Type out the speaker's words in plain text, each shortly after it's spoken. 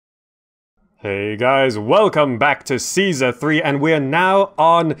Hey guys, welcome back to Caesar 3, and we're now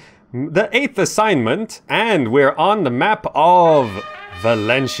on the 8th assignment, and we're on the map of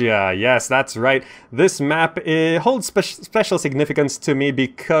Valentia. Yes, that's right. This map holds special significance to me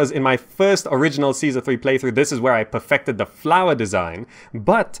because in my first original Caesar 3 playthrough, this is where I perfected the flower design.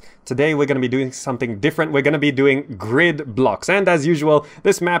 But today we're going to be doing something different. We're going to be doing grid blocks. And as usual,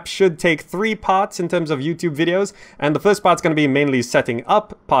 this map should take 3 parts in terms of YouTube videos. And the first part's going to be mainly setting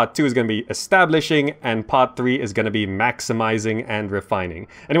up, part 2 is going to be establishing, and part 3 is going to be maximizing and refining.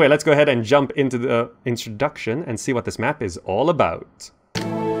 Anyway, let's go ahead and jump into the introduction and see what this map is all about.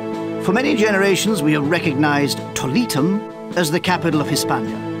 For many generations, we have recognized Toletum as the capital of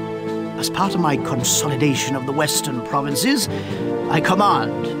Hispania. As part of my consolidation of the western provinces, I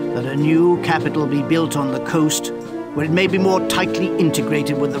command that a new capital be built on the coast where it may be more tightly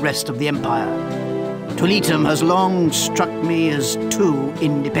integrated with the rest of the empire. Toletum has long struck me as too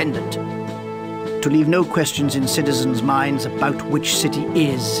independent. To leave no questions in citizens' minds about which city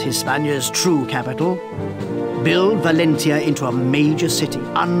is Hispania's true capital, build Valentia into a major city,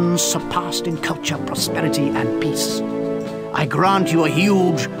 unsurpassed in culture, prosperity, and peace. I grant you a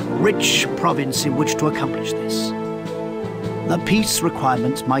huge, rich province in which to accomplish this. The peace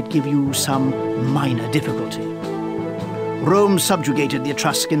requirements might give you some minor difficulty. Rome subjugated the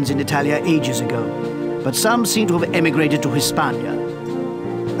Etruscans in Italia ages ago, but some seem to have emigrated to Hispania.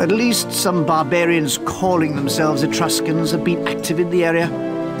 At least some barbarians calling themselves Etruscans have been active in the area.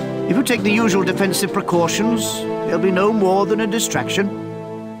 If you take the usual defensive precautions, they'll be no more than a distraction.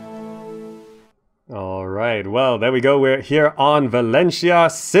 Alright, well, there we go. We're here on Valentia,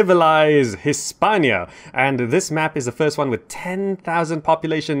 civilized Hispania. And this map is the first one with 10,000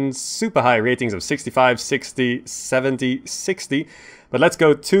 population, super high ratings of 65, 60, 70, 60. But let's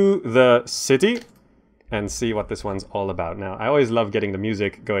go to the city and see what this one's all about. Now, I always love getting the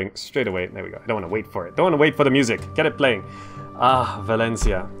music going straight away. There we go. I don't want to wait for it. Don't want to wait for the music. Get it playing. Ah,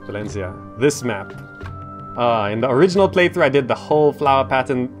 Valentia. This map. In the original playthrough, I did the whole flower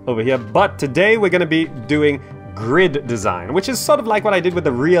pattern over here, but today we're going to be doing grid design, which is sort of like what I did with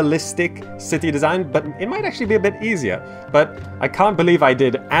the realistic city design, but it might actually be a bit easier. But I can't believe I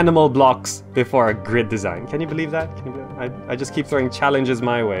did animal blocks before a grid design. Can you believe that? Can you believe that? I just keep throwing challenges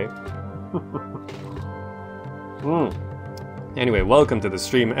my way. Anyway, welcome to the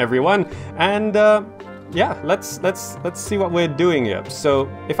stream, everyone, and yeah, let's see what we're doing here. So,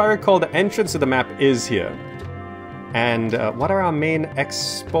 if I recall, the entrance to the map is here. And what are our main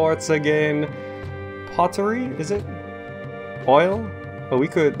exports again? Pottery, is it? Oil? Oh, we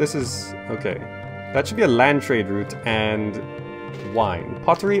could, this is, okay. That should be a land trade route, and wine.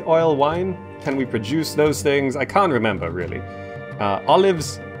 Pottery, oil, wine? Can we produce those things? I can't remember, really.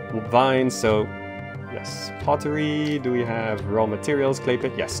 Olives, vines, so yes. Pottery, do we have raw materials, clay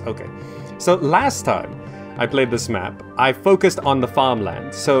pit? Yes, okay. So last time I played this map, I focused on the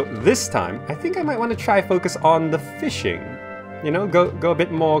farmland. So this time, I think I might want to try focus on the fishing. You know, go a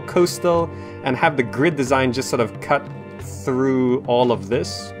bit more coastal and have the grid design just sort of cut through all of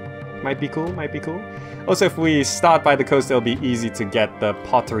this. Might be cool, might be cool. Also, if we start by the coast, it'll be easy to get the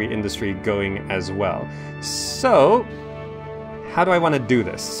pottery industry going as well. So, how do I want to do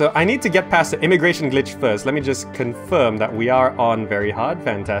this? So I need to get past the immigration glitch first. Let me just confirm that we are on very hard.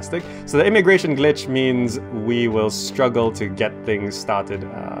 Fantastic. So the immigration glitch means we will struggle to get things started.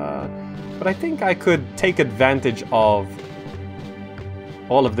 But I think I could take advantage of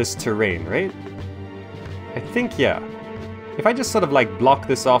all of this terrain, right? I think, yeah. If I just sort of like block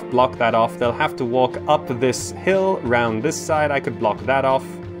this off, block that off, they'll have to walk up this hill, round this side. I could block that off,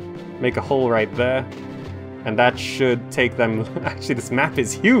 make a hole right there. And that should take them... Actually, this map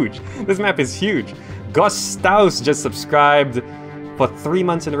is huge. This map is huge. Gustaus just subscribed for 3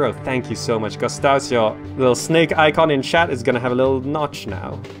 months in a row. Thank you so much, Gustaus. Your little snake icon in chat is going to have a little notch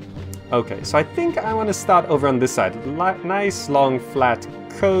now. Okay, so I think I want to start over on this side. Nice, long, flat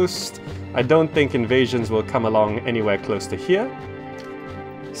coast. I don't think invasions will come along anywhere close to here.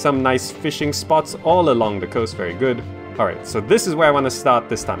 Some nice fishing spots all along the coast. Very good. Alright, so this is where I want to start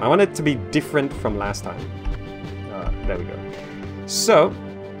this time. I want it to be different from last time. There we go. So,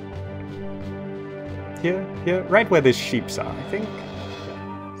 here, right where the sheeps are, I think.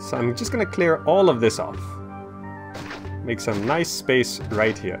 So I'm just going to clear all of this off. Make some nice space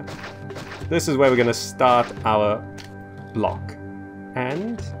right here. This is where we're going to start our block.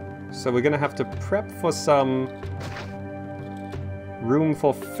 And so we're going to have to prep for some room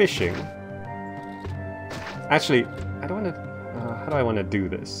for fishing. Actually, I don't want to... how do I want to do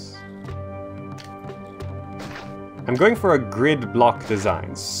this? I'm going for a grid block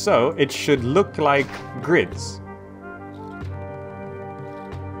design, so it should look like grids.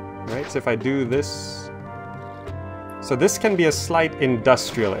 Right, so if I do this... So this can be a slight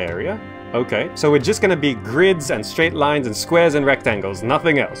industrial area. Okay, so we're just gonna be grids and straight lines and squares and rectangles,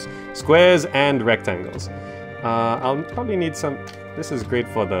 nothing else. Squares and rectangles. I'll probably need some... This is great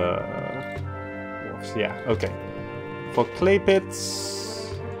for the... yeah, okay. For clay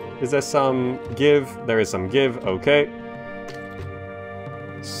pits... Is there some give? There is some give, okay.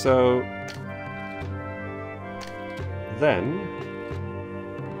 So... Then...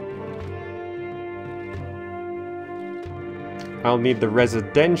 I'll need the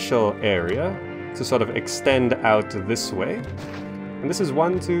residential area to sort of extend out this way. And this is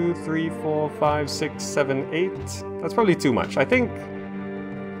 1, 2, 3, 4, 5, 6, 7, 8. That's probably too much. I think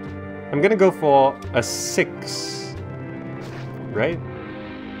I'm gonna go for a 6, right?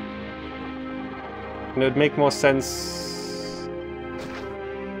 And it would make more sense.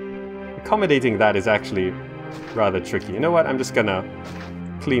 Accommodating that is actually rather tricky. You know what? I'm just gonna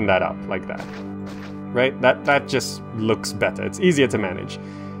clean that up like that. Right? That just looks better. It's easier to manage.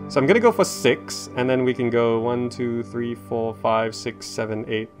 So I'm gonna go for 6, and then we can go 1, 2, 3, 4, 5, 6, 7,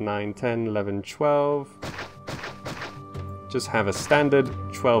 8, 9, 10, 11, 12. Just have a standard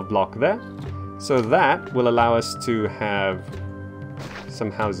 12 block there. So that will allow us to have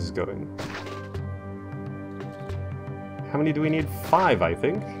some houses going. How many do we need? 5, I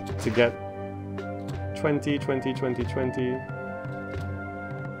think, to get 20, 20, 20, 20.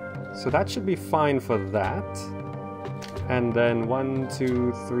 So that should be fine for that. And then 1,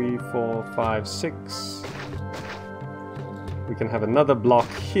 2, 3, 4, 5, 6. We can have another block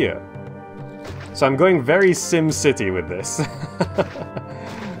here. So I'm going very SimCity with this.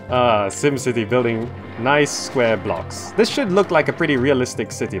 SimCity building nice square blocks. This should look like a pretty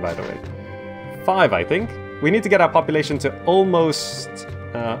realistic city, by the way. 5, I think. We need to get our population to almost...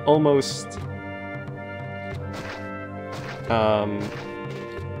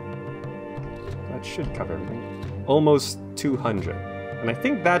 that should cover everything. Almost 200. And I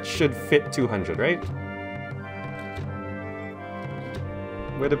think that should fit 200, right?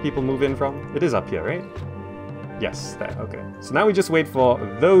 Where do people move in from? It is up here, right? Yes, there, okay. So now we just wait for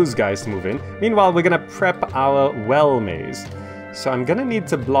those guys to move in. Meanwhile, we're gonna prep our well maze. So I'm gonna need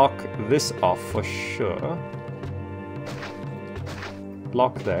to block this off for sure.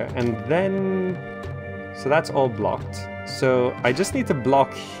 Block there, and then... So that's all blocked. So I just need to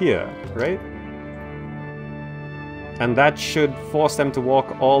block here, right? And that should force them to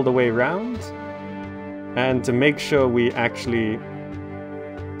walk all the way around. And to make sure we actually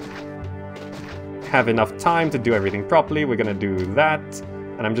have enough time to do everything properly, we're gonna do that.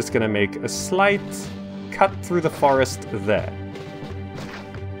 And I'm just gonna make a slight cut through the forest there.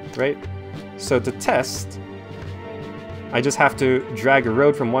 Right? So to test, I just have to drag a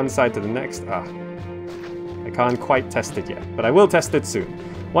road from one side to the next. I can't quite test it yet, but I will test it soon,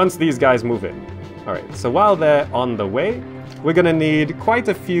 once these guys move in. Alright, so while they're on the way, we're gonna need quite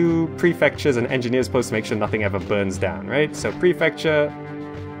a few prefectures and engineers posts to make sure nothing ever burns down, right? So prefecture,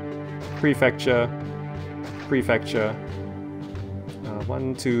 prefecture, prefecture,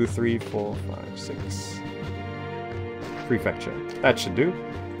 1, 2, 3, 4, 5, 6, prefecture. That should do.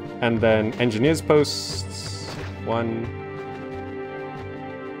 And then engineers posts, 1,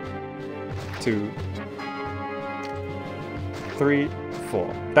 2, 3,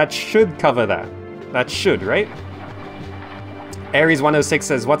 4. That should cover that. That should, right? Aries106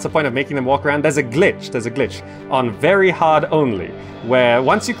 says, what's the point of making them walk around? There's a glitch on very hard only, where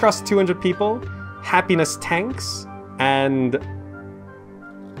once you cross 200 people, happiness tanks, and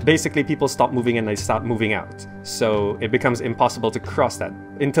basically people stop moving and they start moving out. So it becomes impossible to cross that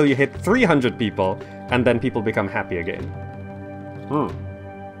until you hit 300 people, and then people become happy again.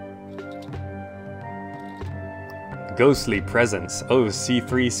 Ghostly presence. Oh,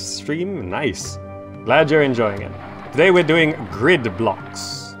 C3 stream? Nice. Glad you're enjoying it. Today we're doing grid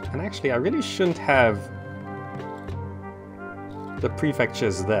blocks. And actually, I really shouldn't have the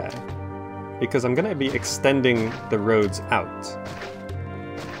prefectures there, because I'm gonna be extending the roads out.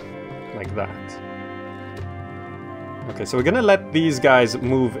 Like that. Okay, so we're gonna let these guys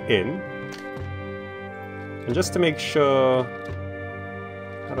move in. And just to make sure...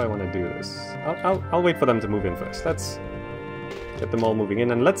 How do I want to do this? I'll wait for them to move in first. Let's get them all moving in.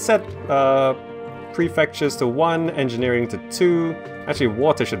 And let's set prefectures to 1, engineering to 2. Actually,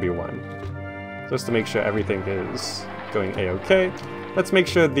 water should be 1. Just to make sure everything is going a-okay. Let's make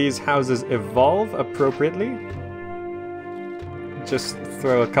sure these houses evolve appropriately. Just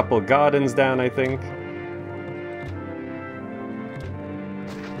throw a couple gardens down, I think.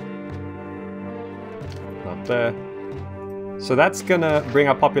 Not there. So that's gonna bring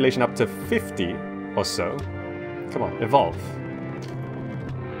our population up to 50 or so. Come on, evolve.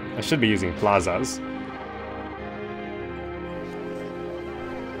 I should be using plazas.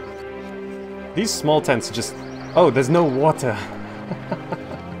 These small tents just... Oh, there's no water.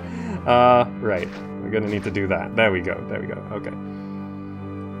 Right. We're gonna need to do that. There we go, okay.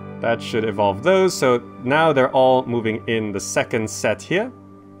 That should evolve those, so now they're all moving in the second set here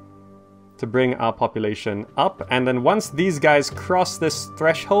to bring our population up, and then once these guys cross this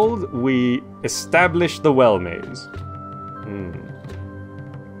threshold, we establish the well maze.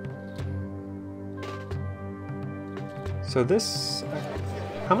 So this...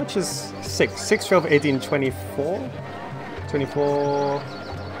 How much is 6? 6, 12, 18, 24? 24...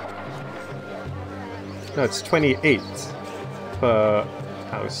 No, it's 28 per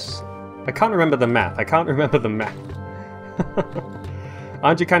house. I can't remember the math.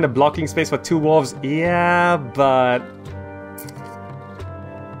 Aren't you kind of blocking space for 2 wharves? Yeah, but...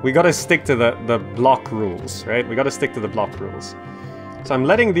 We gotta stick to the block rules, right? We gotta stick to the block rules. So I'm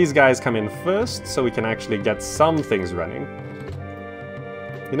letting these guys come in first, so we can actually get some things running.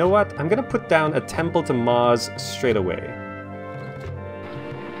 You know what? I'm gonna put down a temple to Mars straight away.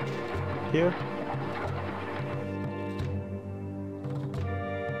 Here.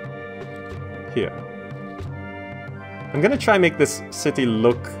 Here. I'm gonna try and make this city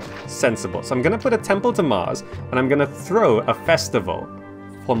look sensible. So I'm gonna put a temple to Mars, and I'm gonna throw a festival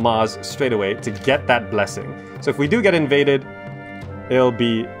for Mars straight away to get that blessing. So if we do get invaded, it'll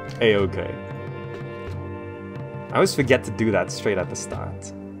be a-okay. I always forget to do that straight at the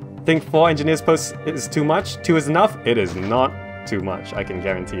start. Think 4 engineers posts is too much? 2 is enough? It is not too much, I can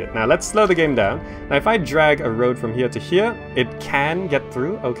guarantee it. Now let's slow the game down. Now if I drag a road from here to here, it can get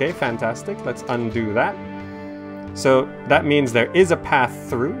through. Okay, fantastic. Let's undo that. So that means there is a path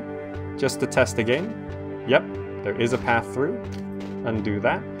through, just to test again. Yep, there is a path through. Undo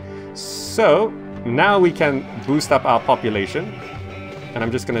that. So now we can boost up our population. And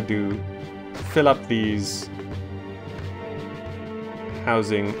I'm just gonna fill up these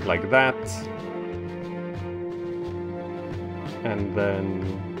housing like that. And then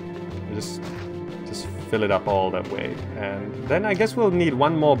just fill it up all that way. And then I guess we'll need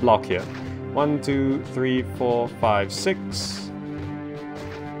one more block here. 1, 2, 3, 4, 5, 6.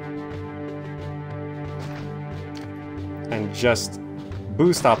 And just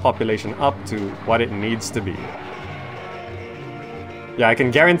boost our population up to what it needs to be. Yeah, I can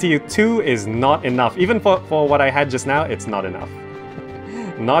guarantee you 2 is not enough. Even for what I had just now, it's not enough.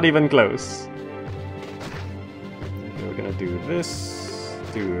 Not even close. Okay, we're gonna do this,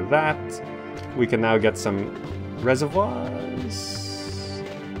 do that. We can now get some reservoirs.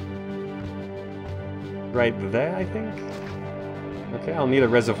 Right there, I think. Okay, I'll need a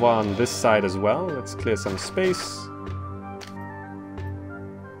reservoir on this side as well. Let's clear some space.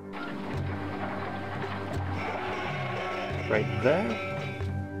 Right there.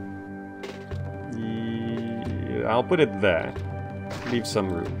 Yeah, I'll put it there. Leave some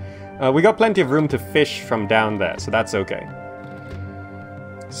room. We got plenty of room to fish from down there, so that's okay.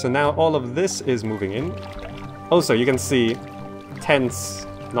 So now all of this is moving in. Also, you can see tents,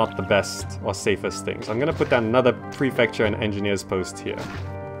 not the best or safest thing. So I'm gonna put down another prefecture and engineer's post here.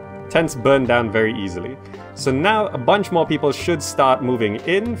 Tents burn down very easily. So now a bunch more people should start moving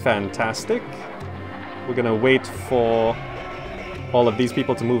in. Fantastic. We're gonna wait for all of these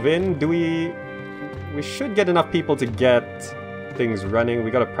people to move in. We should get enough people to get things running.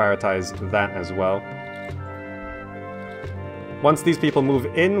 We gotta prioritize that as well. Once these people move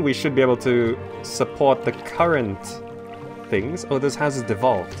in, we should be able to support the current things. Oh, this house is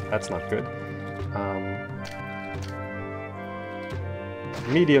devolved. That's not good.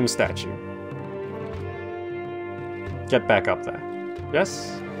 Medium statue. Get back up there.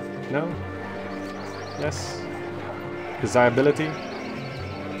 Yes? No? Yes? Desirability?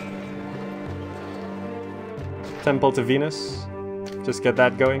 Temple to Venus? Just get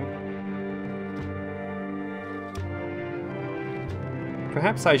that going.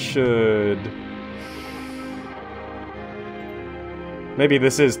 Perhaps I should... Maybe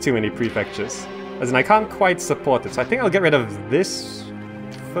this is too many prefectures. As in, I can't quite support it, so I think I'll get rid of this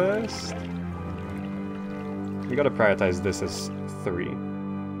first. We gotta prioritize this as 3.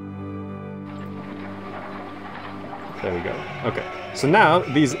 There we go. Okay. So now,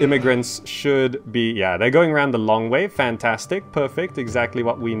 these immigrants should be... Yeah, they're going around the long way. Fantastic. Perfect. Exactly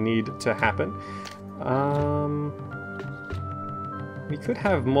what we need to happen. We could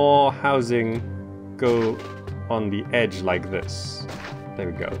have more housing go on the edge like this. There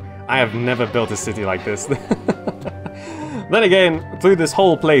we go. I have never built a city like this. Then again, through this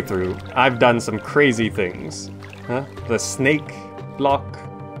whole playthrough, I've done some crazy things. Huh? The snake block.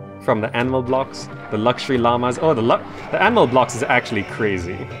 from the animal blocks. The luxury llamas. Oh, the animal blocks is actually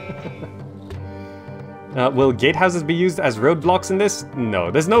crazy. Will gatehouses be used as roadblocks in this?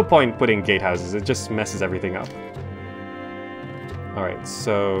 No, there's no point putting gatehouses. It just messes everything up. Alright,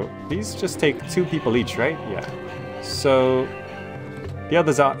 so these just take 2 people each, right? Yeah. So the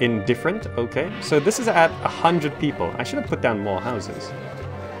others are indifferent. Okay, so this is at 100 people. I should have put down more houses.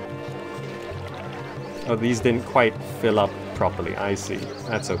 Oh, these didn't quite fill up properly. I see.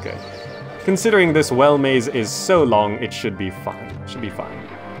 That's okay. Considering this well maze is so long, it should be fine. Should be fine.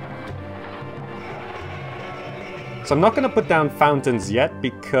 So I'm not going to put down fountains yet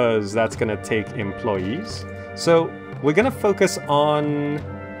because that's going to take employees. So we're going to focus on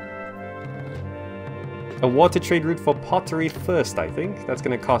a water trade route for pottery first, I think. That's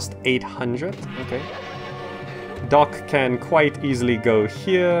going to cost 800. Okay. Dock can quite easily go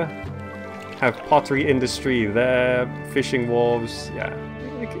here. Have pottery industry there. Fishing wharves. Yeah,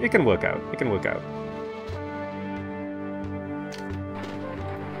 it can work out. It can work out.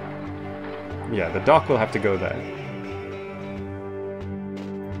 Yeah, the dock will have to go there.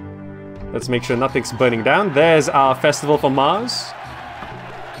 Let's make sure nothing's burning down. There's our festival for Mars.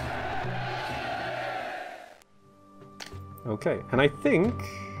 Okay, and I think...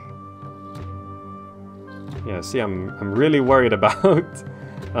 Yeah, see, I'm really worried about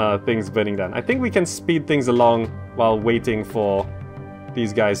things burning down. I think we can speed things along while waiting for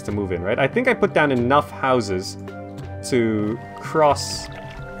these guys to move in, right? I think I put down enough houses to cross...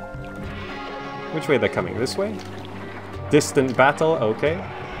 Which way they're coming? This way? Distant battle, okay.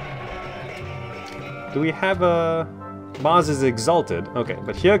 Do we have a... Mars is exalted. Okay,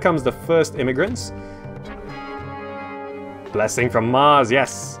 but here comes the first immigrants. Blessing from Mars,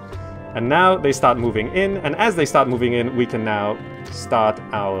 yes! And now they start moving in, and as they start moving in, we can now start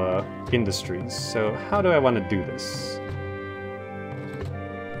our industries. So how do I want to do this?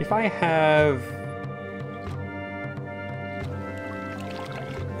 If I have...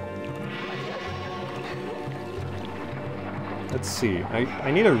 Let's see, I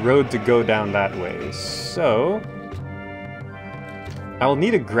need a road to go down that way, so... I'll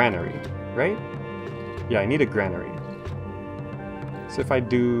need a granary, right? Yeah, I need a granary. So if I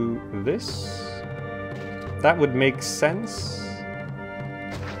do this, that would make sense.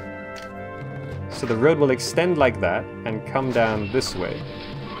 So the road will extend like that and come down this way.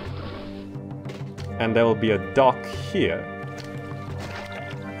 And there will be a dock here.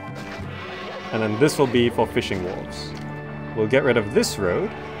 And then this will be for fishing wharves. We'll get rid of this road.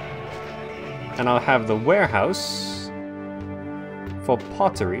 And I'll have the warehouse for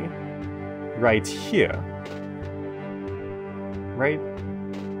pottery right here. Right?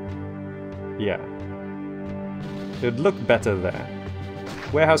 Yeah. It would look better there.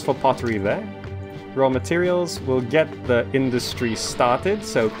 Warehouse for pottery there. Raw materials, we'll get the industry started.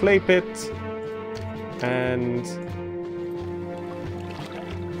 So clay pit and...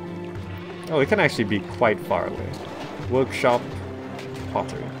 Oh, it can actually be quite far away. Workshop,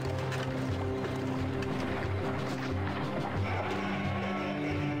 pottery.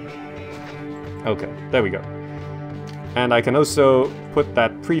 Okay, there we go. And I can also put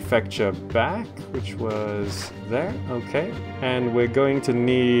that prefecture back, which was there. Okay, and we're going to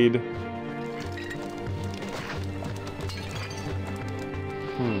need...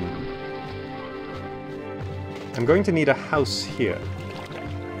 I'm going to need a house here.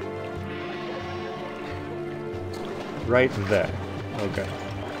 Right there. Okay.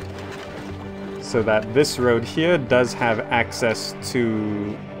 So that this road here does have access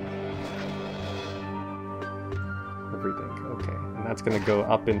to... everything. Okay. And that's going to go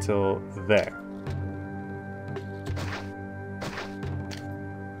up until there.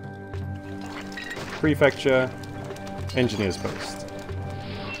 Prefecture. Engineer's post.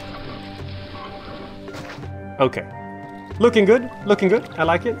 Okay. Looking good. Looking good. I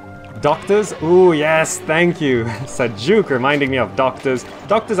like it. Doctors? Ooh, yes, thank you. Sajuk reminding me of doctors.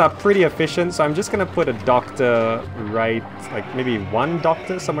 Doctors are pretty efficient, so I'm just gonna put a doctor right, like maybe one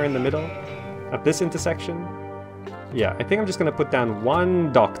doctor somewhere in the middle at this intersection. Yeah, I think I'm just gonna put down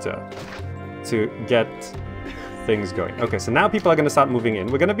one doctor to get things going. Okay, so now people are gonna start moving in.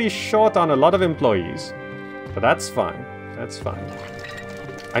 We're gonna be short on a lot of employees, but that's fine. That's fine.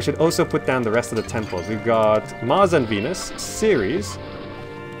 I should also put down the rest of the temples. We've got Mars and Venus, Ceres.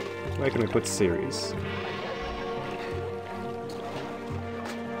 Where can we put Ceres?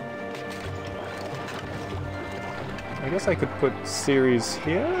 I guess I could put Ceres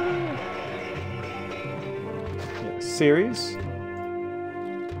here. Yeah, Ceres.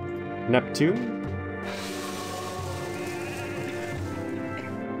 Neptune.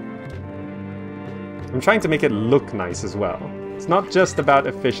 I'm trying to make it look nice as well. It's not just about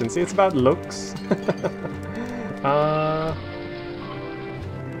efficiency, it's about looks. No,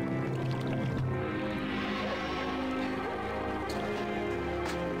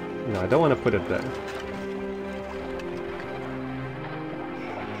 I don't want to put it there.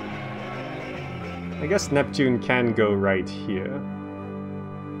 I guess Neptune can go right here.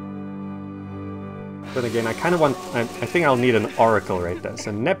 But again, I kind of want... I think I'll need an oracle right there.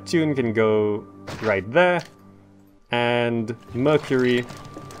 So Neptune can go right there. And Mercury...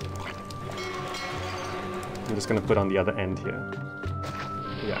 I'm just going to put on the other end here.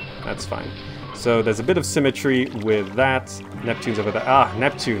 Yeah, that's fine. So there's a bit of symmetry with that. Neptune's over there. Ah,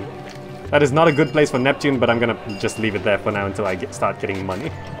 Neptune. That is not a good place for Neptune, but I'm going to just leave it there for now until I start getting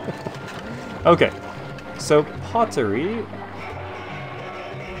money. Okay. So pottery...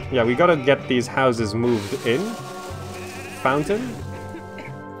 Yeah, we gotta get these houses moved in. Fountain.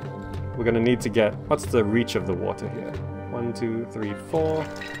 We're gonna need to get... What's the reach of the water here? 1, 2, 3, 4. 1,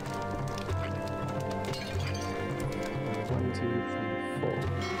 2, 3,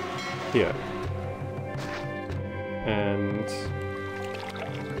 4. Here. And...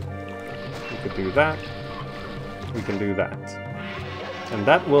 we could do that. We can do that. And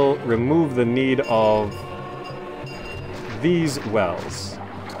that will remove the need of these wells.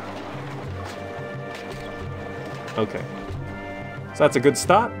 Okay. So that's a good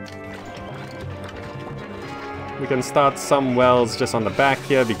start. We can start some wells just on the back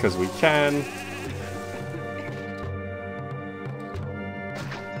here because we can.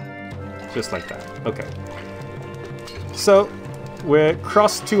 Just like that. Okay. So, we're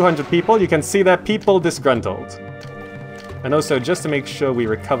crossed 200 people. You can see that people disgruntled. And also, just to make sure we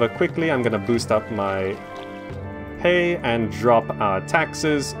recover quickly, I'm gonna boost up my pay and drop our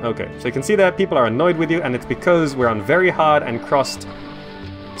taxes. Okay, so you can see that people are annoyed with you, and it's because we're on very hard and crossed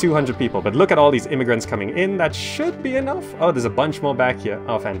 200 people. But look at all these immigrants coming in. That should be enough. Oh, there's a bunch more back here.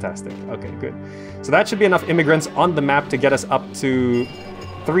 Oh, fantastic. Okay, good. So that should be enough immigrants on the map to get us up to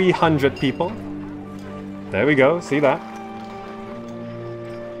 300 people. There we go. See that?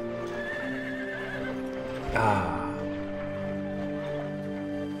 Ah.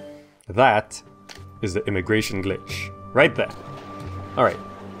 That is the immigration glitch. Right there. Alright.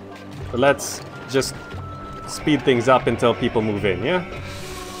 But let's just speed things up until people move in, yeah?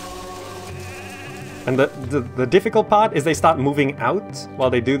 And the difficult part is they start moving out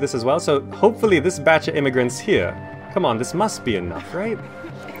while they do this as well. So hopefully this batch of immigrants here... Come on, this must be enough, right?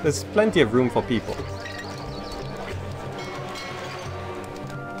 There's plenty of room for people.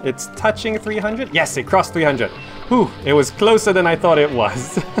 It's touching 300? Yes, it crossed 300. Whew, it was closer than I thought it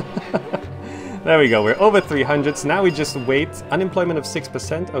was. There we go, we're over 300, so now we just wait. Unemployment of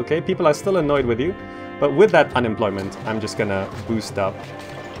 6%, okay, people are still annoyed with you. But with that unemployment, I'm just gonna boost up.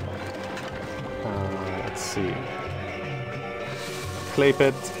 Let's see. Clay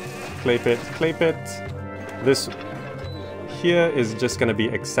pit, clay pit, clay pit. This here is just gonna be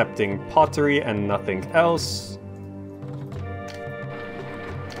accepting pottery and nothing else.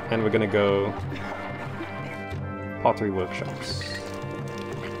 And we're gonna go pottery workshops.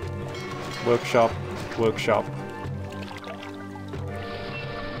 Workshop, workshop.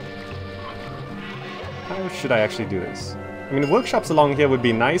 How should I actually do this? I mean, workshops along here would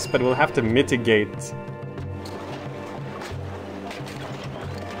be nice, but we'll have to mitigate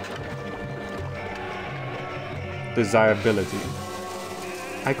desirability.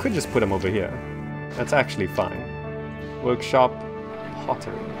 I could just put them over here. That's actually fine. Workshop,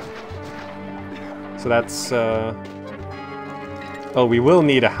 pottery. So that's... Oh, we will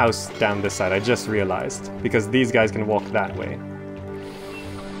need a house down this side, I just realized. Because these guys can walk that way.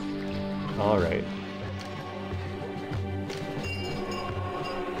 Alright.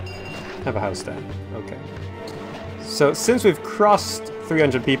 Have a house there. Okay. So, since we've crossed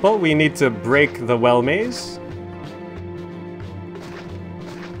 300 people, we need to break the well maze.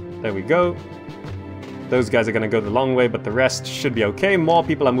 There we go. Those guys are gonna go the long way, but the rest should be okay. More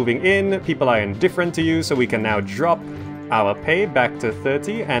people are moving in, people are indifferent to you, so we can now drop our pay back to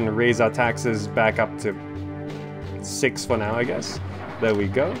 30 and raise our taxes back up to 6 for now, I guess. There we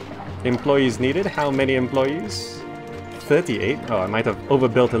go. Employees needed. How many employees? 38. Oh, I might have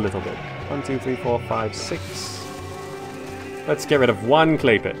overbuilt a little bit. 1, 2, 3, 4, 5, 6. Let's get rid of 1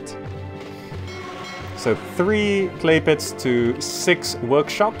 clay pit. So 3 clay pits to 6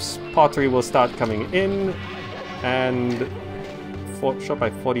 workshops. Pottery will start coming in. And shop by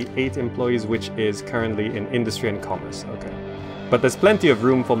 48 employees, which is currently in industry and commerce. Okay. But there's plenty of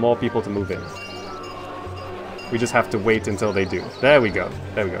room for more people to move in. We just have to wait until they do. There we go.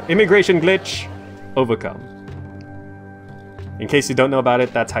 There we go. Immigration glitch. Overcome. In case you don't know about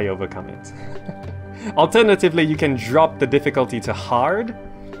it, that's how you overcome it. Alternatively, you can drop the difficulty to hard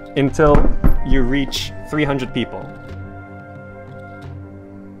until you reach 300 people.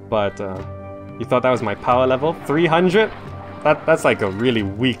 But you thought that was my power level? 300? That's like a really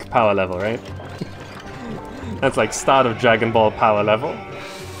weak power level, right? That's like start of Dragon Ball power level.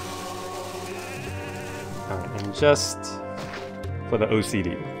 Alright, and just for the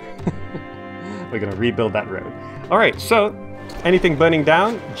OCD. We're gonna rebuild that road. Alright, so anything burning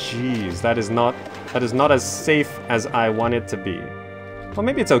down? Jeez, that is not as safe as I want it to be. Well,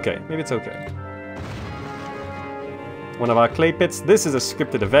 maybe it's okay. Maybe it's okay. One of our clay pits. This is a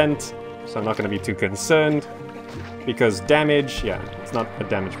scripted event, so I'm not going to be too concerned. Because damage, yeah, it's not a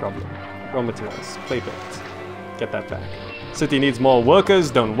damage problem. Raw materials, clay pit. Get that back. City needs more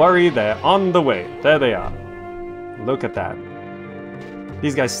workers. Don't worry, they're on the way. There they are. Look at that.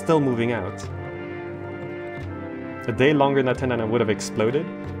 These guys still moving out. A day longer than that and I would have exploded.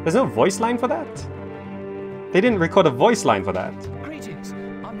 There's no voice line for that? They didn't record a voice line for that. Greetings.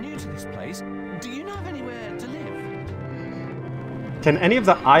 I'm new to this place. Do you know of anywhere to live? Can any of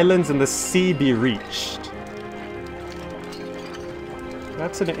the islands in the sea be reached?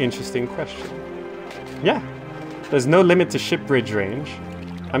 That's an interesting question. Yeah. There's no limit to ship bridge range.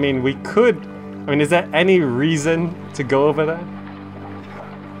 I mean, we could... I mean, is there any reason to go over there?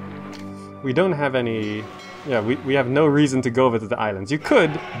 We don't have any... Yeah, we have no reason to go over to the islands. You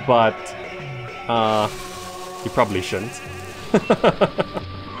could, but... you probably shouldn't.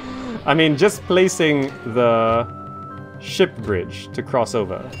 I mean, just placing the ship bridge to cross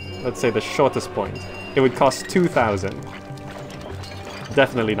over, let's say the shortest point, it would cost 2,000.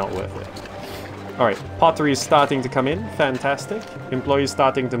 Definitely not worth it. Alright, pottery is starting to come in. Fantastic. Employees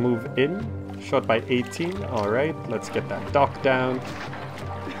starting to move in. Short by 18. Alright, let's get that dock down.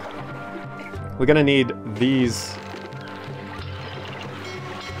 We're gonna need these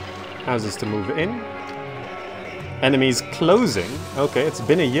houses to move in. Enemies closing. Okay, it's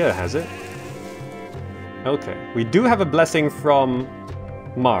been a year, has it? Okay, we do have a blessing from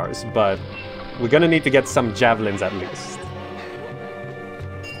Mars, but we're gonna need to get some javelins at least.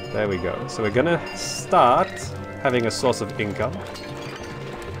 There we go. So we're gonna start having a source of income.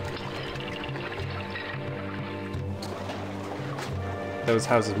 Those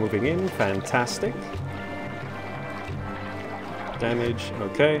houses moving in, fantastic. Damage,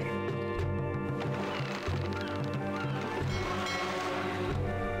 okay.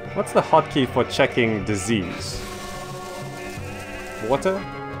 What's the hotkey for checking disease? Water?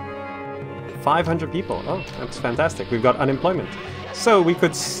 500 people. Oh, that's fantastic. We've got unemployment. So we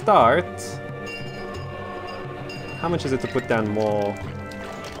could start... How much is it to put down more?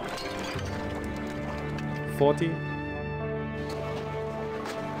 40?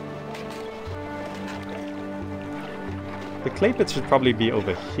 The clay pits should probably be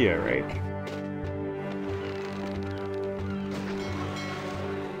over here, right?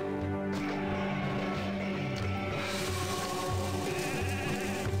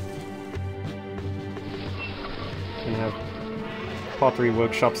 And have pottery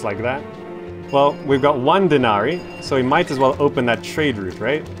workshops like that. Well, we've got 1 denarii, so we might as well open that trade route,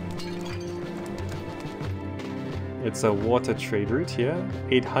 right? It's a water trade route here.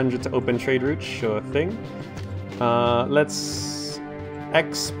 800 to open trade route, sure thing. Let's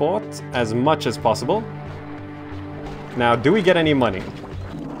export as much as possible. Now, do we get any money?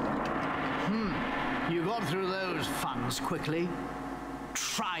 You got through those funds quickly.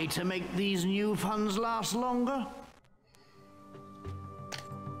 Try to make these new funds last longer.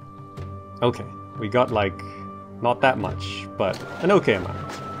 Okay, we got like, not that much, but an okay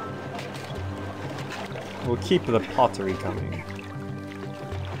amount. We'll keep the pottery coming.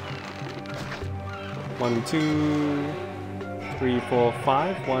 1, 2, 3, 4,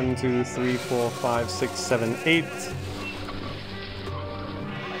 5. 1, 2, 3, 4, 5, 6, 7, 8.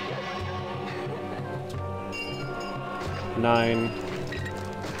 9,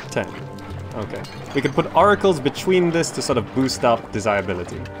 10. Okay. We could put oracles between this to sort of boost up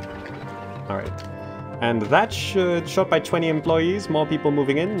desirability. Alright. And that should short by 20 employees, more people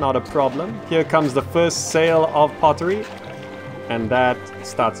moving in, not a problem. Here comes the first sale of pottery. And that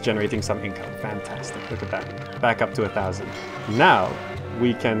starts generating some income. Fantastic. Look at that. Back up to 1,000. Now,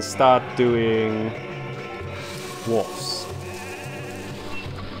 we can start doing wharfs.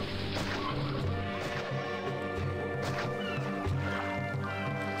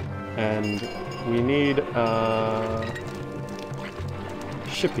 And we need a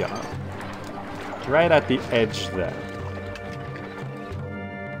shipyard. Right at the edge there.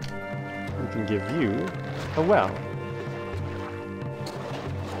 We can give you a well.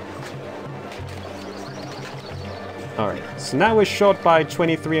 Alright, so now we're short by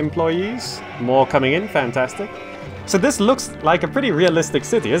 23 employees. More coming in, fantastic. So this looks like a pretty realistic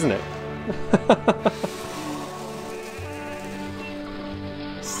city, isn't it?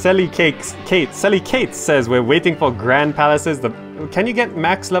 Sally Kate says we're waiting for grand palaces. Can you get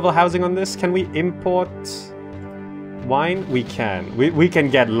max level housing on this? Can we import wine? We can. We can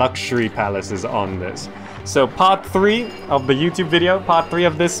get luxury palaces on this. So part 3 of the YouTube video, part 3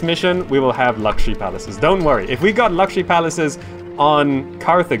 of this mission, we will have luxury palaces. Don't worry. If we got luxury palaces on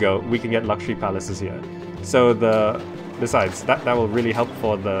Carthago, we can get luxury palaces here. So besides, that will really help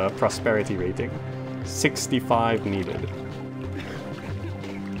for the prosperity rating. 65 needed.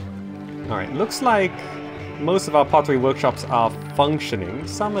 Alright, looks like most of our pottery workshops are functioning.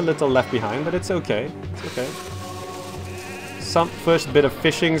 Some a little left behind, but it's okay. It's okay. Some first bit of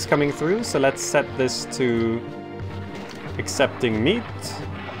fishing's coming through, so let's set this to accepting meat.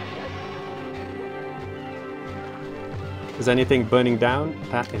 Is anything burning down?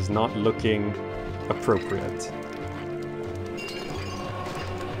 That is not looking appropriate.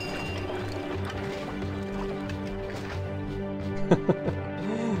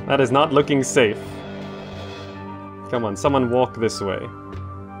 That is not looking safe. Come on, someone walk this way.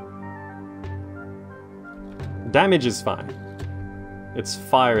 Damage is fine. It's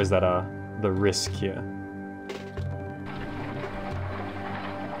fires that are the risk here.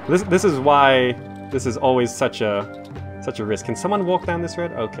 This is why this is always such a risk. Can someone walk down this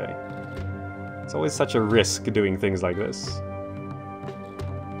road? Okay. It's always such a risk doing things like this.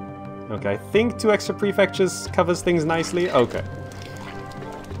 Okay, I think 2 extra prefectures covers things nicely. Okay.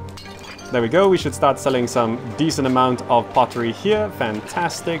 There we go, we should start selling some decent amount of pottery here.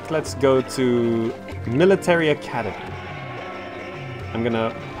 Fantastic. Let's go to Military Academy. I'm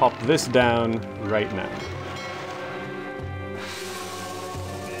gonna pop this down right now.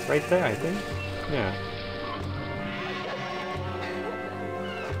 It's right there, I think. Yeah.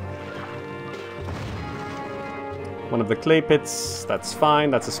 One of the clay pits, that's fine,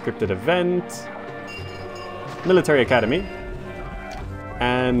 that's a scripted event. Military Academy.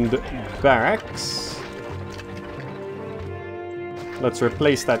 And barracks. Let's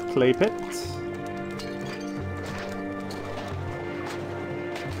replace that clay pit.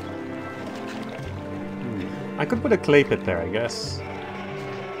 I could put a clay pit there, I guess.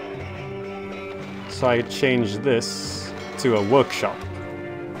 So I change this to a workshop.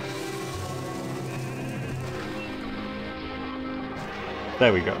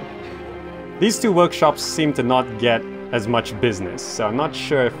 There we go. These 2 workshops seem to not get as much business, so I'm not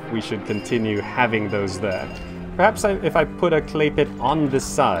sure if we should continue having those there. Perhaps if I put a clay pit on this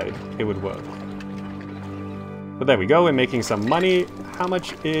side, it would work. But there we go, we're making some money. How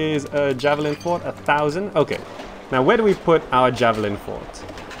much is a javelin fort? 1,000? Okay. Now where do we put our javelin fort?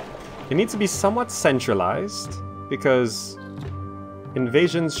 It needs to be somewhat centralized, because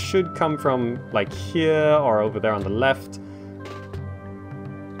invasions should come from like here or over there on the left.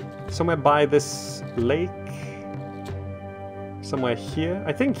 Somewhere by this lake. Somewhere here?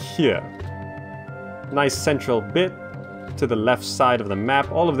 I think here. Nice central bit to the left side of the map.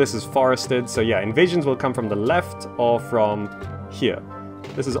 All of this is forested, so yeah, invasions will come from the left or from here.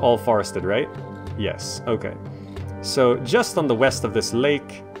 This is all forested, right? Yes, okay. So just on the west of this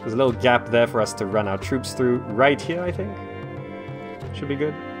lake, there's a little gap there for us to run our troops through. Right here, I think. Should be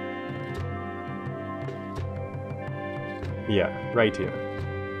good. Yeah, right here.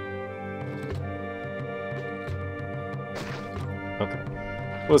 Okay.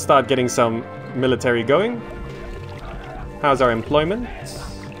 We'll start getting some military going. How's our employment?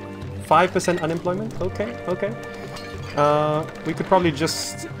 5% unemployment? Okay, okay. We could probably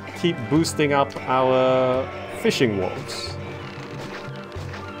just keep boosting up our fishing wolves.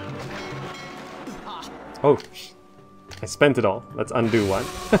 Oh, I spent it all. Let's undo one.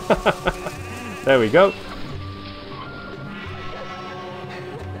 There we go.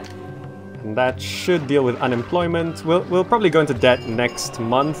 And that should deal with unemployment. We'll probably go into debt next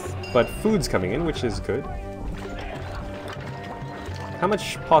month, but food's coming in, which is good. How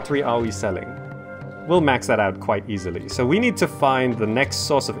much pottery are we selling? We'll max that out quite easily. So we need to find the next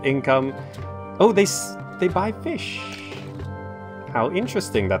source of income. Oh, they buy fish. How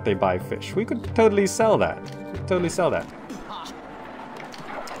interesting that they buy fish. We could totally sell that. Totally sell that.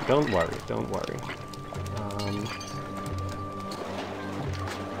 Don't worry, don't worry.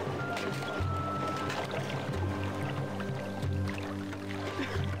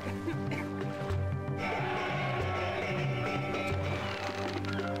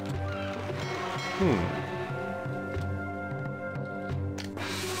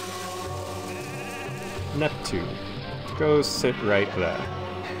 Neptune. Go sit right there.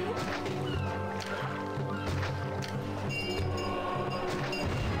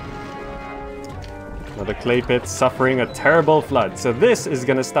 Another clay pit suffering a terrible flood. So this is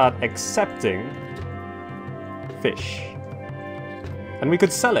gonna start accepting fish. And we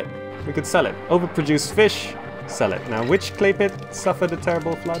could sell it. We could sell it. Overproduce fish, sell it. Now, which clay pit suffered a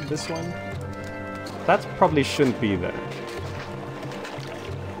terrible flood? This one? That probably shouldn't be there.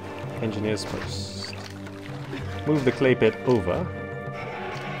 Engineer's post. Move the clay pit over.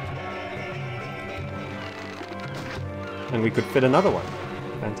 And we could fit another one.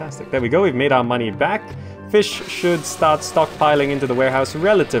 Fantastic. There we go. We've made our money back. Fish should start stockpiling into the warehouse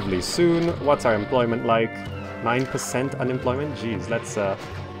relatively soon. What's our employment like? 9% unemployment? Jeez, let's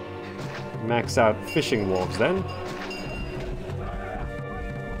max out fishing wharves then.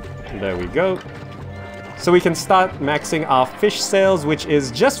 There we go. So we can start maxing our fish sales, which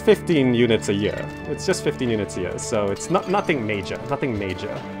is just 15 units a year. It's just 15 units a year, so it's nothing major,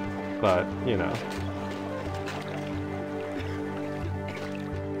 but you know.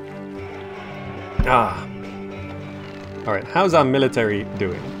 Alright, how's our military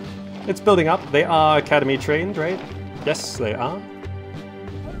doing? It's building up. They are academy trained, right? Yes, they are.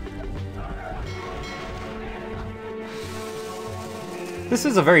 This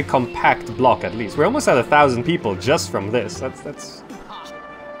is a very compact block, at least. We're almost at 1,000 people just from this. That's...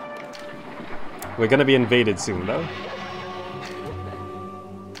 We're gonna be invaded soon, though.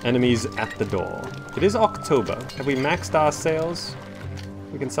 Enemies at the door. It is October. Have we maxed our sales?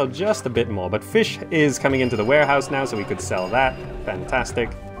 We can sell just a bit more, but fish is coming into the warehouse now, so we could sell that. Fantastic.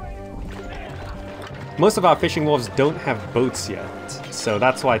 Most of our fishing wharves don't have boats yet, so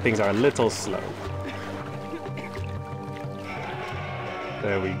that's why things are a little slow.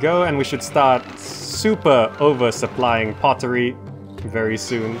 There we go, and we should start super oversupplying pottery very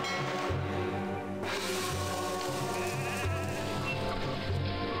soon.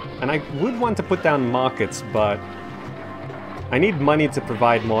 And I would want to put down markets, but I need money to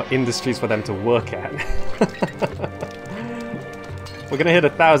provide more industries for them to work at. We're gonna hit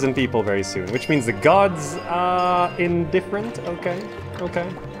 1,000 people very soon, which means the gods are indifferent. Okay, okay.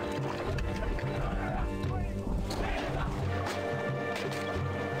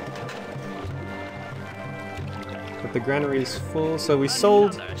 But the granary is full, so we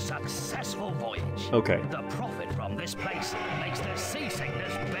sold. Another successful voyage. Okay. The profit from this place makes the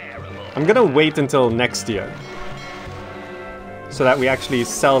seasickness bearable. I'm gonna wait until next year, so that we actually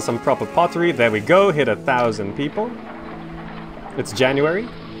sell some proper pottery. There we go, hit 1,000 people. It's January.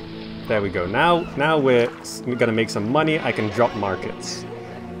 There we go. Now we're gonna make some money. I can drop markets.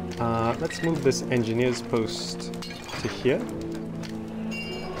 Let's move this engineer's post to here.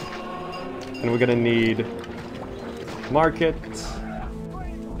 And we're gonna need market.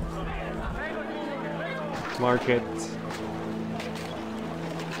 Market.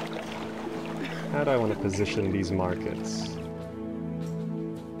 How do I want to position these markets?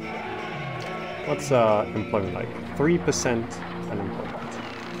 What's employment like? 3% unemployment.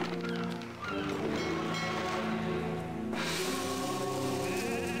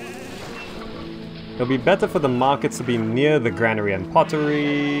 It'll be better for the markets to be near the granary and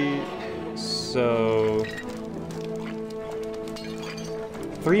pottery. So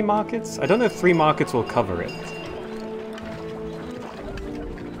 3 markets? I don't know if 3 markets will cover it.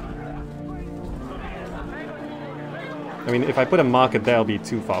 I mean, if I put a market there, it'll be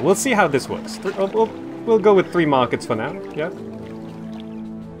too far. We'll see how this works. We'll go with 3 markets for now, yeah?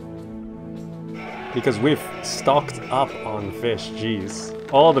 Because we've stocked up on fish, jeez.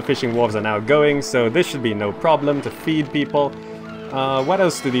 All the fishing wharves are now going, so this should be no problem to feed people. What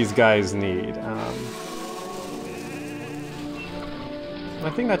else do these guys need? I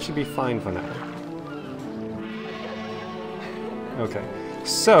think that should be fine for now. Okay,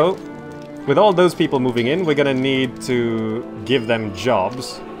 so with all those people moving in, we're gonna need to give them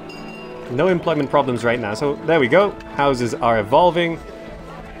jobs. No employment problems right now, so there we go. Houses are evolving.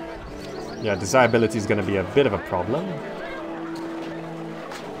 Yeah, desirability is gonna be a bit of a problem.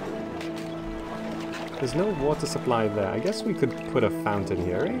 There's no water supply there. I guess we could put a fountain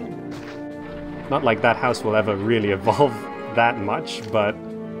here, eh? Not like that house will ever really evolve that much, but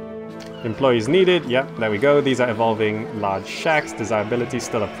employees needed. Yep, there we go. These are evolving large shacks. Desirability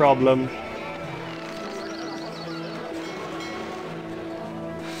still a problem.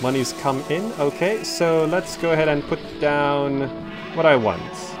 Money's come in. Okay, so let's go ahead and put down what I want.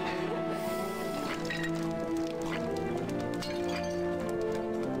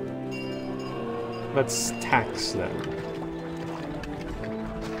 Let's tax them.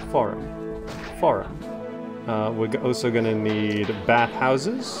 Forum. Forum. We're also gonna need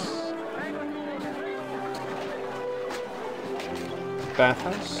bathhouses.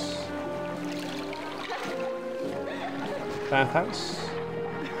 Bathhouse. Bathhouse.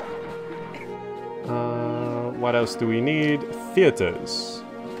 What else do we need? Theaters.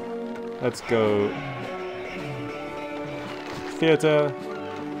 Let's go. Theater.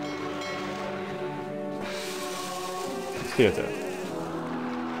 Theater.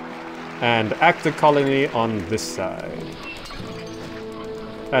 And actor colony on this side.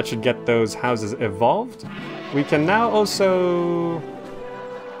 That should get those houses evolved. We can now also...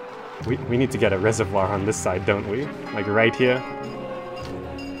 We need to get a reservoir on this side, don't we? Like right here.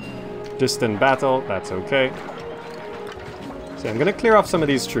 Distant battle, that's okay. So I'm gonna clear off some of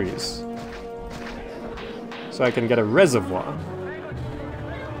these trees. So I can get a reservoir.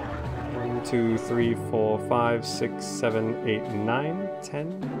 1, 2, 3, 4, 5, 6, 7, 8, 9, 10,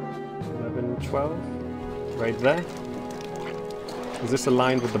 11, 12. Right there. Is this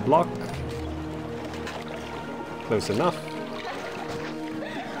aligned with the block? Close enough.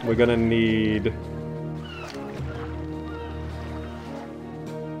 We're gonna need...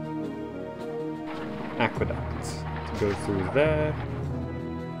 aqueduct to go through there.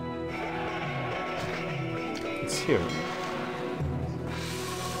 It's here.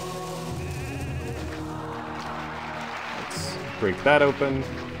 Let's break that open.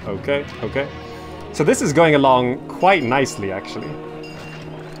 Okay, okay. So this is going along quite nicely, actually.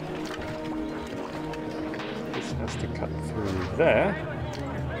 This has to cut through there.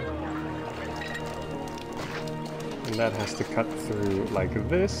 And that has to cut through like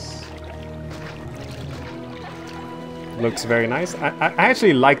this. Looks very nice. I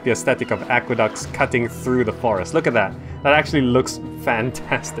actually like the aesthetic of aqueducts cutting through the forest. Look at that. That actually looks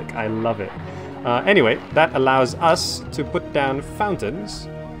fantastic. I love it. Anyway, that allows us to put down fountains.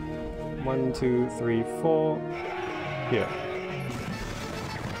 1, 2, 3, 4. Here.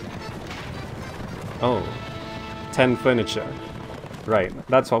 Oh. 10 furniture. Right.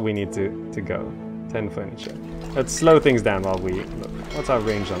 That's what we need to go. 10 furniture. Let's slow things down while we look. What's our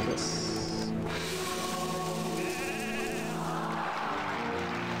range on this?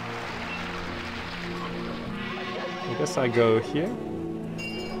 I guess I go here.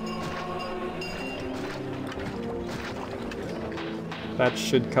 That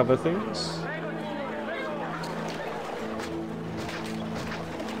should cover things.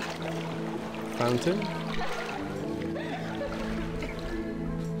 Fountain.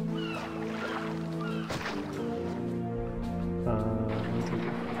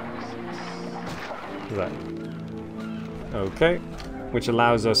 Right. Okay. Which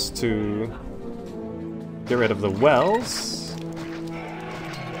allows us to get rid of the wells.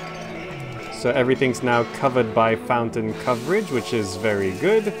 So everything's now covered by fountain coverage, which is very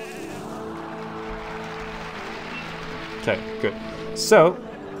good. Okay, good. So,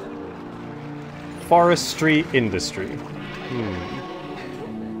 forestry industry.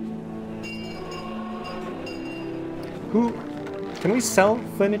 Who... Can we sell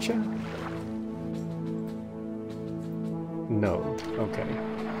furniture? No. Okay.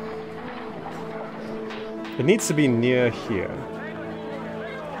 It needs to be near here.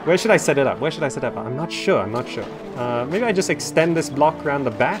 Where should I set it up? Where should I set it up? I'm not sure, I'm not sure. Maybe I just extend this block around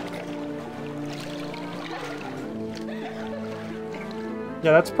the back?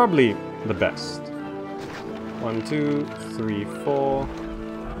 Yeah, that's probably the best. 1, 2, 3, 4.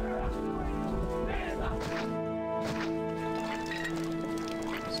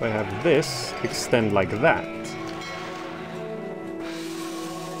 So I have this extend like that.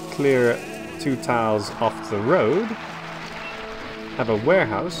 Clear 2 tiles off the road. Have a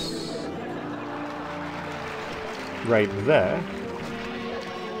warehouse right there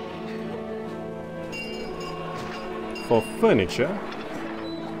for furniture.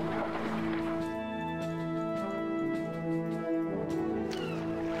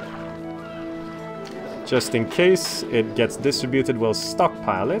 Just in case it gets distributed, we'll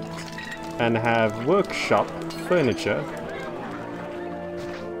stockpile it and have workshop furniture.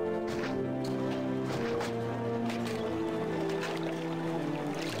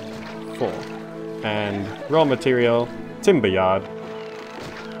 And raw material, timber yard.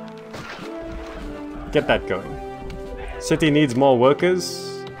 Get that going. City needs more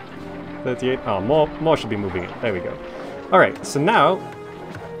workers. 38. Oh, more should be moving in. There we go. Alright, so now,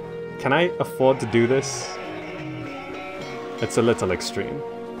 can I afford to do this? It's a little extreme.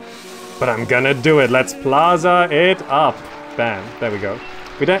 But I'm gonna do it. Let's plaza it up. Bam. There we go.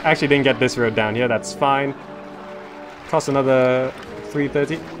 We actually didn't get this road down here. That's fine. Cost another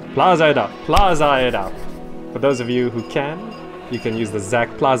 330. Plaza it up. Plaza it up. For those of you who can, you can use the Zach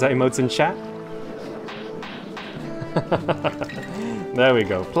Plaza emotes in chat. There we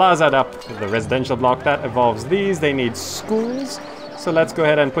go. Plaza it up. The residential block that evolves these. They need schools. So let's go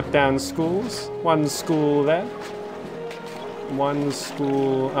ahead and put down schools. 1 school there. 1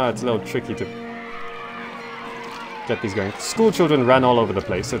 school. Ah, it's a little tricky to get these going. School children run all over the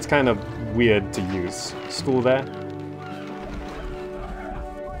place, so it's kind of weird to use. School there.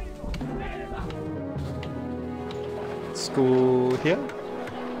 School here.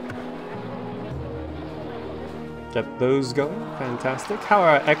 Get those going. Fantastic. How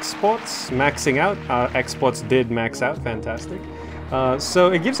are our exports? Maxing out. Our exports did max out. Fantastic.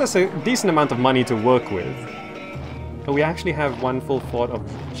 So it gives us a decent amount of money to work with. Oh, we actually have one full fort of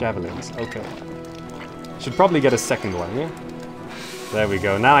javelins. Okay. Should probably get a second one, yeah? There we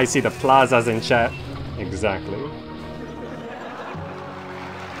go. Now I see the plazas in chat. Exactly.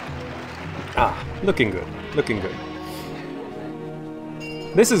 Ah, looking good. Looking good.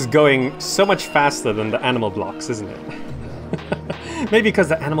 This is going so much faster than the animal blocks, isn't it? Maybe because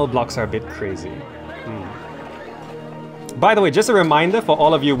the animal blocks are a bit crazy. By the way, just a reminder for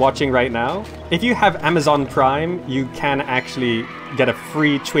all of you watching right now, if you have Amazon Prime, you can actually get a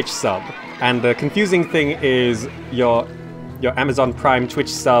free Twitch sub. And the confusing thing is your Amazon Prime Twitch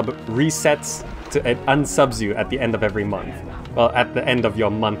sub resets to it unsubs you at the end of every month. Well, at the end of your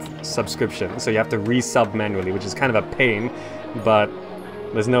month subscription. So you have to resub manually, which is kind of a pain, but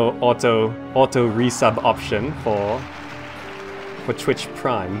there's no auto resub option for Twitch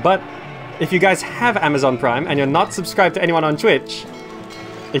Prime. But if you guys have Amazon Prime and you're not subscribed to anyone on Twitch,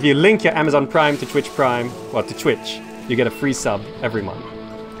 if you link your Amazon Prime to Twitch Prime, well, to Twitch, you get a free sub every month.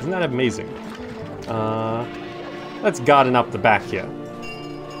 Isn't that amazing? Let's garden up the back here.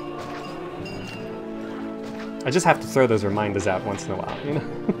 I just have to throw those reminders out once in a while, you know?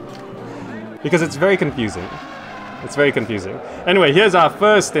 Because it's very confusing. It's very confusing. Anyway, here's our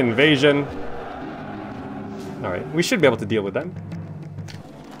first invasion. Alright, we should be able to deal with them.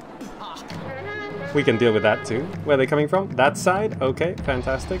 We can deal with that too. Where are they coming from? That side? Okay,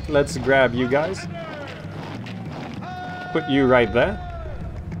 fantastic. Let's grab you guys. Put you right there.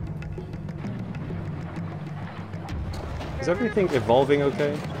 Is everything evolving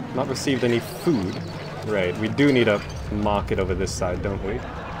okay? Not received any food. Right, we do need a market over this side, don't we? Yeah,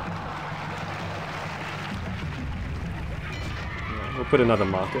 we'll put another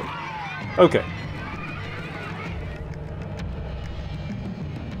market. Okay.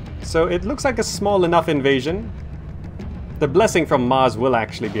 So it looks like a small enough invasion. The blessing from Mars will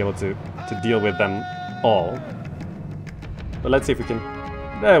actually be able to deal with them all. But let's see if we can...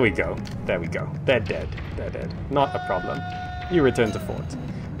 There we go. There we go. They're dead. They're dead. Not a problem. You return to fort.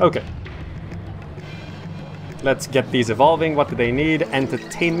 Okay. Let's get these evolving. What do they need?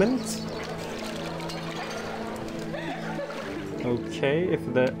 Entertainment. Okay, if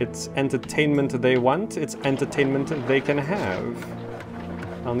it's entertainment they want, it's entertainment they can have.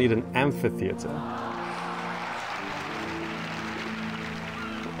 I'll need an amphitheater.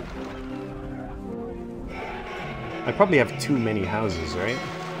 I probably have too many houses, right?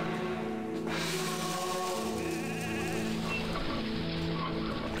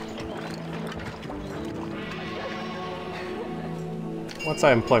 What's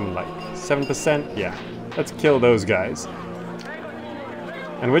our employment like? 7%? Yeah. Let's kill those guys.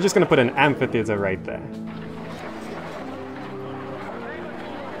 And we're just gonna put an amphitheater right there.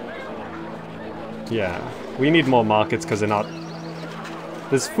 Yeah, we need more markets because they're not...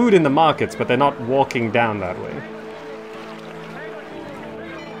 There's food in the markets, but they're not walking down that way.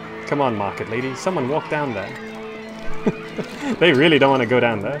 Come on, market lady. Someone walk down there. They really don't want to go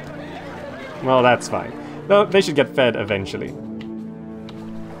down there. Well, that's fine. Though they should get fed eventually.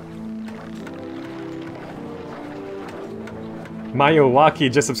 Mayowaki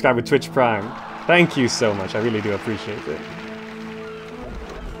just subscribed with Twitch Prime. Thank you so much. I really do appreciate it.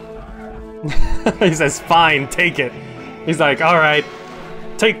 He says, fine, take it. He's like, alright,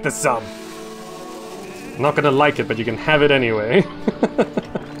 take the sub. I'm not gonna like it, but you can have it anyway.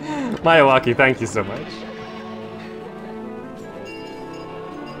 Mayawaki, thank you so much.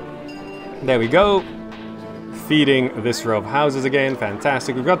 There we go. Feeding this row of houses again,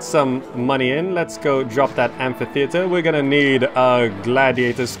 fantastic. We've got some money in. Let's go drop that amphitheater. We're gonna need a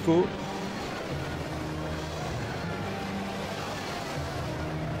gladiator school.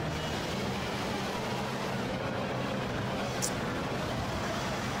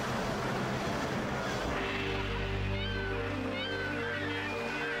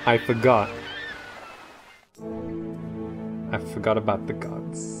 I forgot. I forgot about the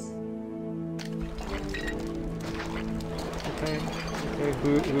gods. Okay, okay,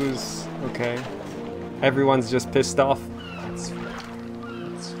 who's... okay. Everyone's just pissed off. That's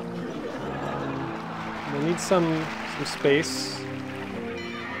fine. That's fine. We need some space.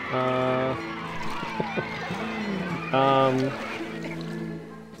 How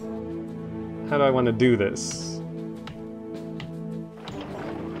do I want to do this?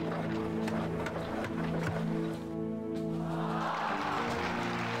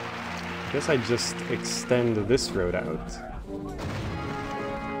 Guess I just extend this road out.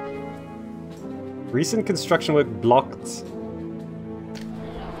 Recent construction work blocked.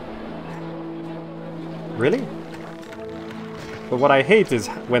 Really? But what I hate is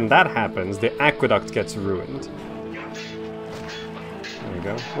when that happens, the aqueduct gets ruined. There we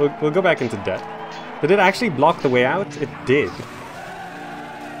go. We'll go back into debt. Did it actually block the way out? It did.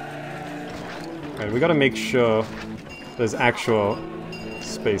 Alright, we gotta make sure there's actual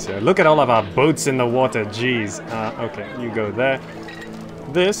space here. Look at all of our boats in the water, jeez. Okay, you go there.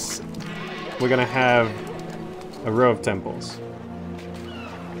 This, we're gonna have a row of temples.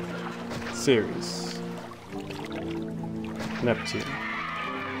 Ceres. Neptune.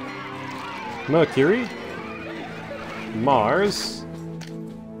 Mercury. Mars.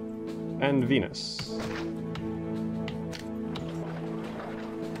 And Venus.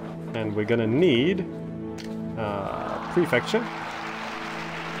 And we're gonna need prefecture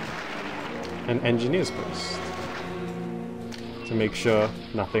and engineer's post to make sure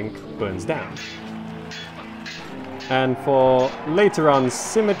nothing burns down. And for later on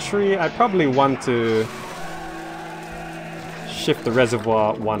symmetry, I probably want to shift the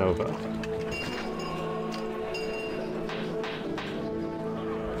reservoir one over.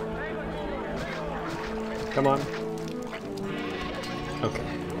 Come on. Okay,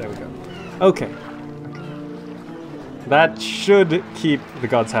 there we go. Okay. That should keep the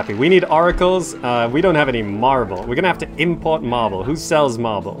gods happy. We need oracles. We don't have any marble. We're gonna have to import marble. Who sells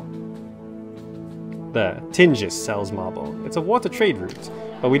marble? There. Tingis sells marble. It's a water trade route,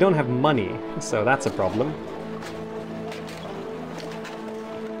 but we don't have money, so that's a problem.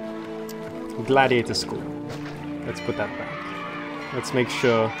 Gladiator school. Let's put that back. Let's make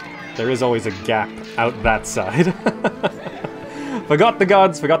sure there is always a gap out that side. Forgot the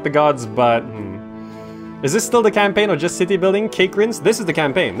gods, but... Is this still the campaign or just city building? Cake rinse? This is the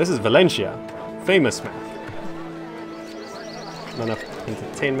campaign. This is Valentia. Famous map. Not enough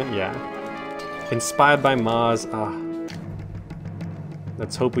entertainment, yeah. Inspired by Mars.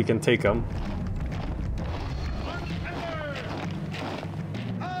 Let's hope we can take them.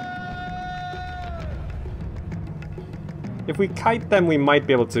 If we kite them, we might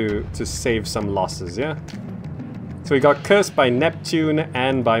be able to save some losses, yeah? So we got cursed by Neptune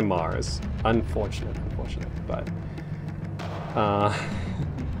and by Mars. Unfortunate, but... I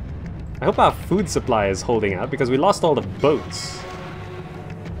hope our food supply is holding out, because we lost all the boats.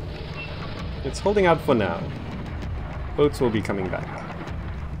 It's holding out for now. Boats will be coming back.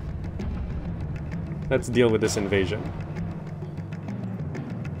 Let's deal with this invasion.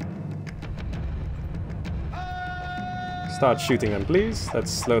 Start shooting them, please.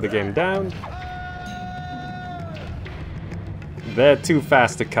 Let's slow the game down. They're too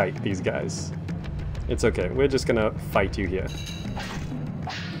fast to kite, these guys. It's okay, we're just gonna fight you here.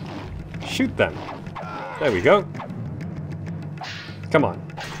 Shoot them. There we go. Come on.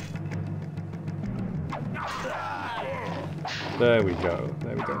 There we go,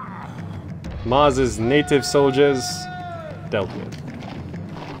 there we go. Mars's native soldiers dealt with.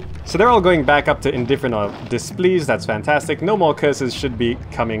 So they're all going back up to indifferent displeased. That's fantastic. No more curses should be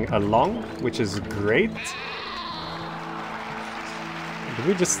coming along, which is great. Did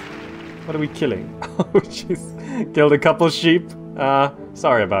we just... What are we killing? Oh, jeez. Killed a couple sheep.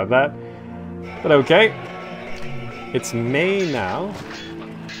 Sorry about that. But okay. It's May now.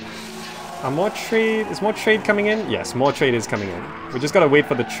 Are more trade... Is more trade coming in? Yes, more trade is coming in. We just gotta wait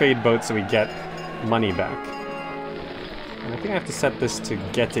for the trade boat so we get money back. And I think I have to set this to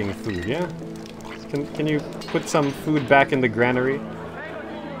getting food, yeah? Can you put some food back in the granary?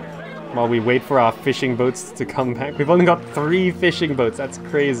 While we wait for our fishing boats to come back. We've only got 3 fishing boats. That's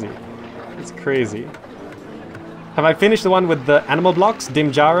crazy. It's crazy. Have I finished the one with the animal blocks?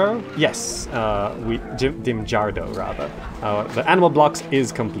 Dimjaro? Yes. Dimjardo, rather. The animal blocks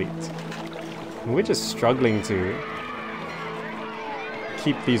is complete. And we're just struggling to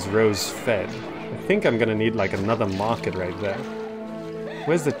keep these rows fed. I think I'm gonna need like another market right there.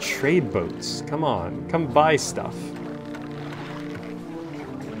 Where's the trade boats? Come on, come buy stuff.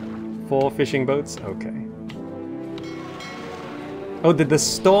 4 fishing boats? Okay. Oh, did the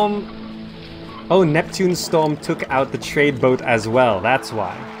storm... Oh, Neptune's storm took out the trade boat as well. That's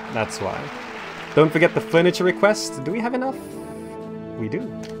why. That's why. Don't forget the furniture request. Do we have enough? We do.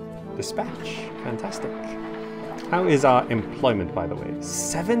 Dispatch. Fantastic. How is our employment, by the way?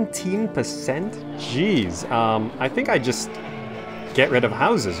 17%? Jeez. I think I just get rid of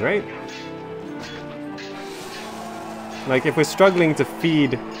houses, right? Like, if we're struggling to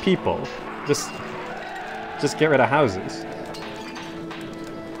feed people, just get rid of houses.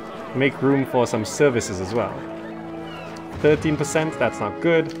 Make room for some services as well. 13%, that's not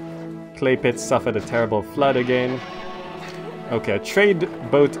good. clay pit suffered a terrible flood again. Okay, a trade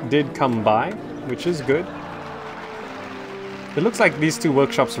boat did come by, which is good. It looks like these two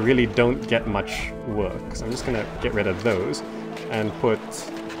workshops really don't get much work, so I'm just gonna get rid of those and put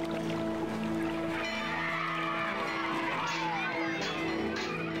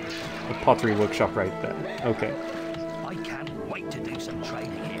a pottery workshop right there. Okay. I can't wait to do some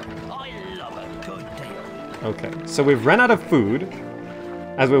trading here. I love a good deal. Okay, so we've run out of food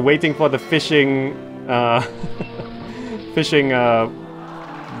as we're waiting for the fishing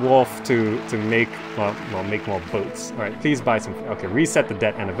wharf to make make more boats. All right, please buy some. Okay, reset the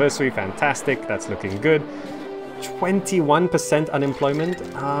debt anniversary. Fantastic. That's looking good. 21% unemployment.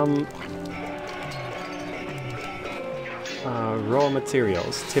 Raw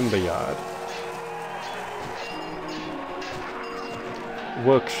materials, timber yard,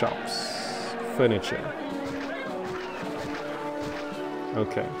 workshops, furniture.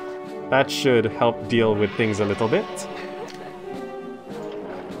 Okay, that should help deal with things a little bit.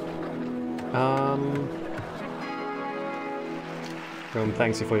 Rome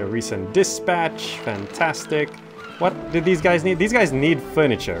thanks you for your recent dispatch. Fantastic. What did these guys need? These guys need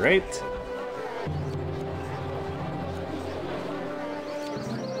furniture, right?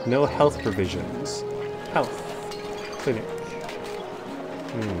 No health provisions. Health. Clinic.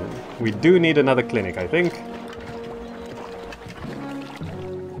 We do need another clinic, I think.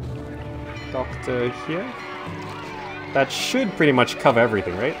 Doctor here. That should pretty much cover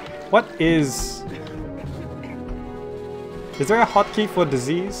everything, right? What is... Is there a hotkey for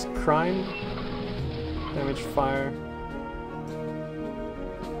disease? Crime? Damage, fire?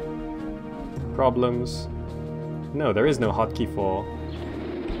 Problems? No, there is no hotkey for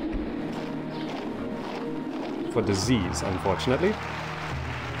disease, unfortunately.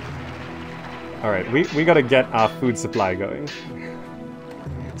 Alright, we gotta get our food supply going.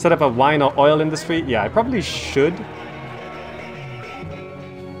 Set up a wine or oil industry? Yeah, I probably should.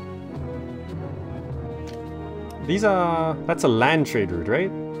 These are... That's a land trade route,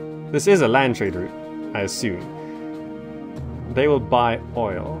 right? This is a land trade route, I assume. They will buy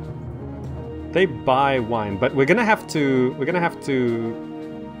oil. They buy wine, but we're gonna have to...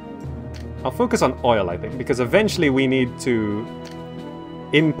 I'll focus on oil, I think, because eventually we need to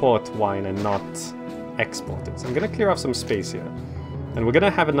import wine and not export it. So I'm gonna clear off some space here. And we're gonna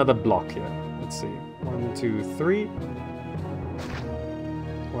have another block here. Let's see. 1, 2, 3.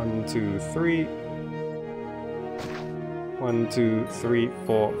 1, 2, 3. 1, 2, 3,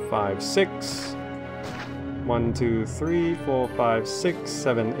 4, 5, 6. 1, 2, 3, 4, 5, 6,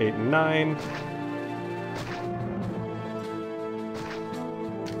 7, 8, 9.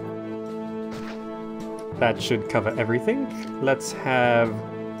 That should cover everything. Let's have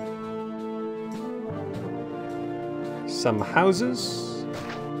some houses.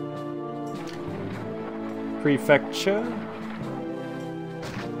 Prefecture.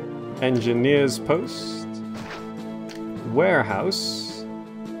 Engineer's post. Warehouse.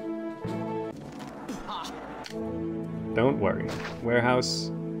 Don't worry.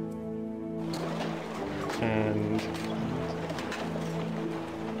 Warehouse. And...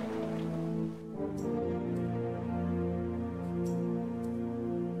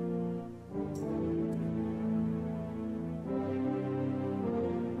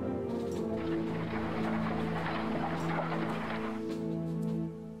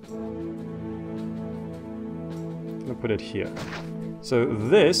 put it here. So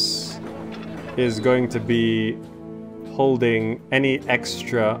this is going to be holding any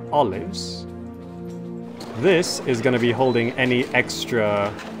extra olives. This is going to be holding any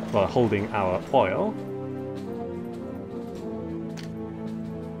extra, well, holding our oil.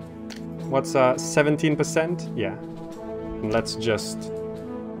 What's 17%? Yeah. And let's just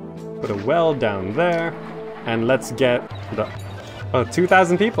put a well down there, and let's get the... Oh,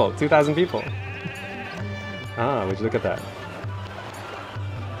 2,000 people! 2,000 people! Ah, would you look at that.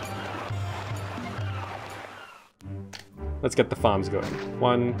 Let's get the farms going.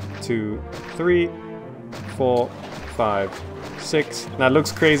 1, 2, 3, 4, 5, 6. That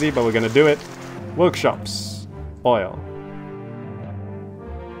looks crazy, but we're gonna do it. Workshops. Oil.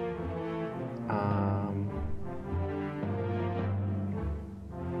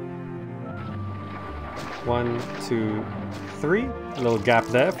 1, 2, 3. A little gap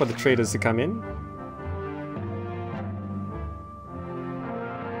there for the traders to come in.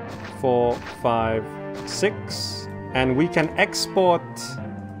 4, 5, 6. And we can export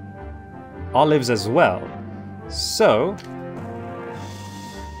olives as well. So,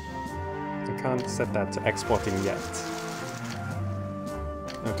 I can't set that to exporting yet.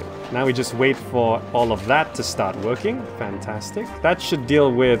 Okay. Now we just wait for all of that to start working. Fantastic. That should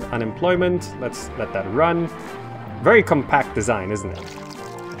deal with unemployment. Let's let that run. Very compact design, isn't it?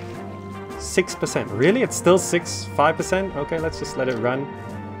 6%. Really? It's still 5%? Okay, let's just let it run.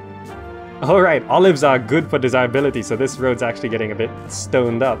 Alright, olives are good for desirability, so this road's actually getting a bit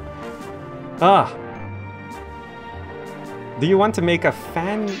stoned up. Ah. Do you want to make a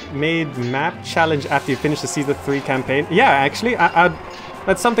fan-made map challenge after you finish the Season 3 campaign? Yeah, actually,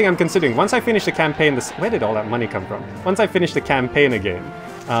 that's something I'm considering. Once I finish the campaign, where did all that money come from? Once I finish the campaign again,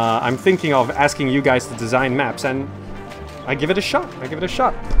 I'm thinking of asking you guys to design maps, and I give it a shot. I give it a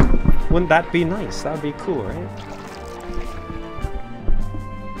shot. Wouldn't that be nice? That would be cool, right?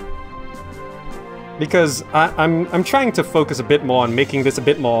 Because I'm trying to focus a bit more on making this a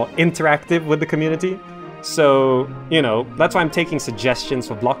bit more interactive with the community. So, you know, that's why I'm taking suggestions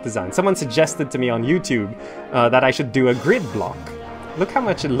for block design. Someone suggested to me on YouTube that I should do a grid block. Look how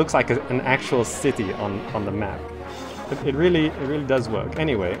much it looks like an actual city on the map. It really does work.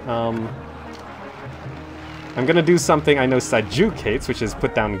 Anyway, I'm gonna do something I know Sajuk hates, which is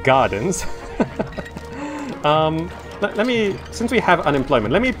put down gardens. Let me, since we have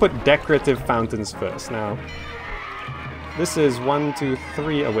unemployment, let me put decorative fountains first. Now, this is 1, 2,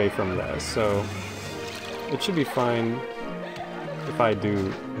 3 away from there, so it should be fine if I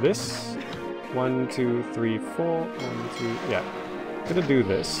do this. 1, 2, 3, 4, 1, 2, yeah. I'm gonna do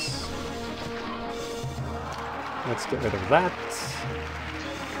this. Let's get rid of that.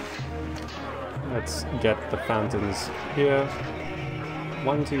 Let's get the fountains here.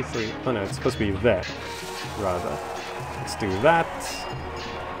 1, 2, 3. Oh no, it's supposed to be there, rather. Let's do that.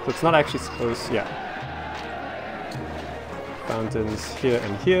 So it's not actually supposed, yeah. Fountains here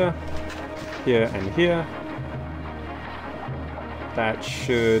and here. Here and here. That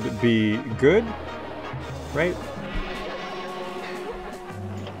should be good, right?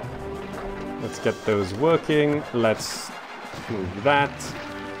 Let's get those working. Let's move that.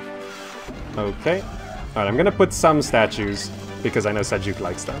 Okay. Alright, I'm gonna put some statues, because I know Sajuk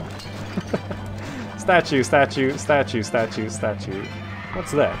likes them. Statue, statue, statue, statue, statue.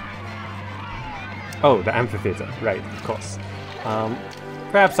 What's that? Oh, the amphitheater. Right, of course.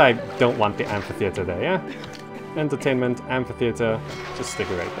 Perhaps I don't want the amphitheater there, yeah? Entertainment, amphitheater, just stick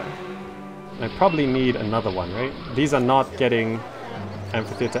it right there. I probably need another one, right? These are not getting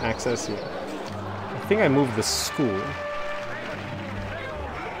amphitheater access yet. I think I moved the school.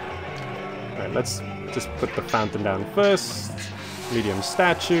 Alright, let's just put the fountain down first. Medium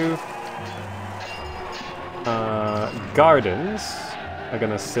statue. Gardens are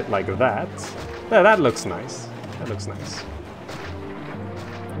gonna sit like that. Yeah, that looks nice. That looks nice.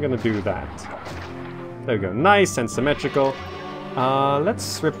 I'm gonna do that. There we go. Nice and symmetrical.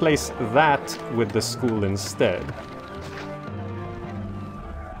 Let's replace that with the school instead.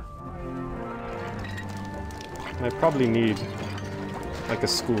 I probably need like a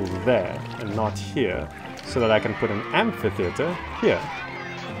school there and not here, so that I can put an amphitheater here.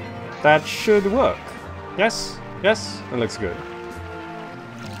 That should work. Yes? Yes? That looks good.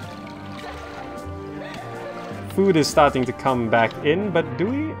 Food is starting to come back in, but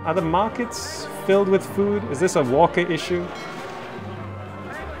are the markets filled with food? Is this a Walker issue?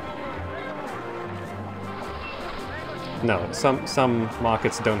 No, some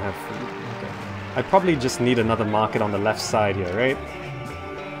markets don't have food. Okay. I probably just need another market on the left side here, right?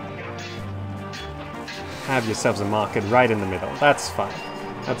 Have yourselves a market right in the middle. That's fine.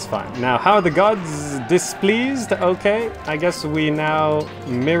 That's fine. Now, how are the gods displeased? Okay, I guess we now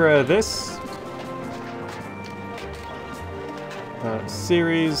mirror this.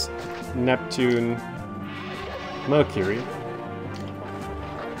 Ceres, Neptune, Mercury,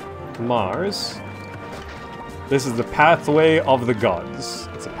 Mars. This is the pathway of the gods.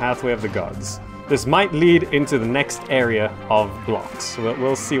 It's a pathway of the gods. This might lead into the next area of blocks.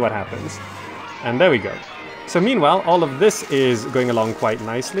 We'll see what happens. And there we go. So meanwhile, all of this is going along quite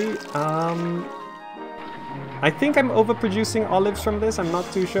nicely. I think I'm overproducing olives from this. I'm not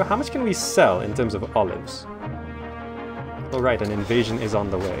too sure. How much can we sell in terms of olives? Alright, an invasion is on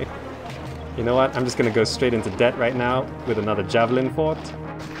the way. You know what? I'm just gonna go straight into debt right now with another javelin fort.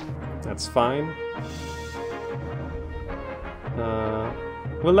 That's fine.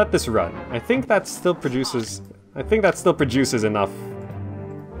 We'll let this run. I think that still produces enough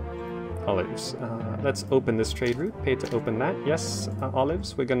olives. Let's open this trade route. Pay to open that. Yes,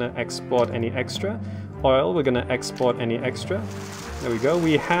 olives. We're gonna export any extra. Oil, we're gonna export any extra. There we go.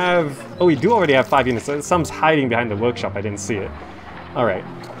 We have... Oh, we do already have 5 units. Some's hiding behind the workshop. I didn't see it. Alright.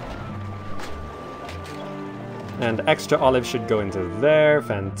 And extra olives should go into there.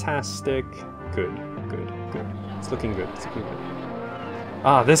 Fantastic. Good, good, good. It's looking good. It's looking good.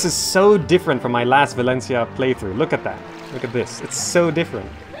 Ah, this is so different from my last Valentia playthrough. Look at that. Look at this. It's so different.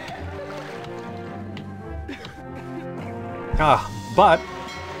 Ah, but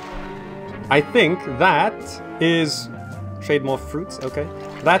I think that is... Trade more fruits, okay.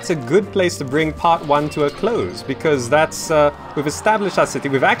 That's a good place to bring part 1 to a close, because that's... we've established our city,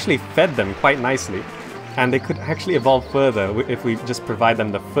 we've actually fed them quite nicely, and they could actually evolve further if we just provide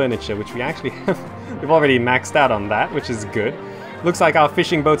them the furniture, which we actually have... We've already maxed out on that, which is good. Looks like our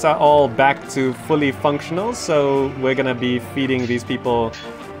fishing boats are all back to fully functional, so we're gonna be feeding these people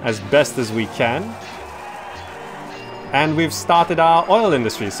as best as we can. And we've started our oil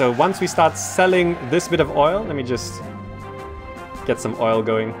industry, so once we start selling this bit of oil, let me just get some oil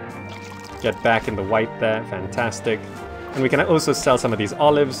going. Get back in the white there, fantastic. And we can also sell some of these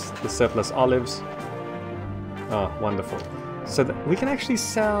olives, the surplus olives. Oh, wonderful. So we can actually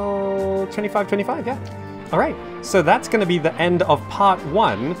sell 25, yeah. Alright, so that's going to be the end of part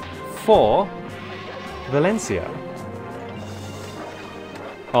 1 for Valentia.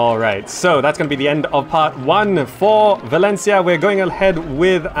 Alright, so that's going to be the end of part 1 for Valentia. We're going ahead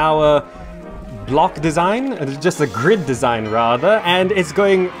with our block design, just a grid design rather, and it's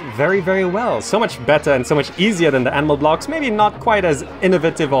going very, very well. So much better and so much easier than the animal blocks. Maybe not quite as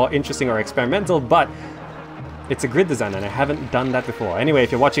innovative or interesting or experimental, but it's a grid design and I haven't done that before. Anyway,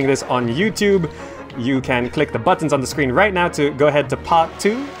 if you're watching this on YouTube, you can click the buttons on the screen right now to go ahead to part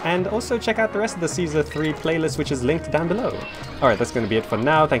 2 and also check out the rest of the Caesar 3 playlist, which is linked down below. Alright, that's going to be it for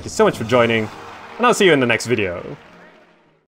now. Thank you so much for joining, and I'll see you in the next video.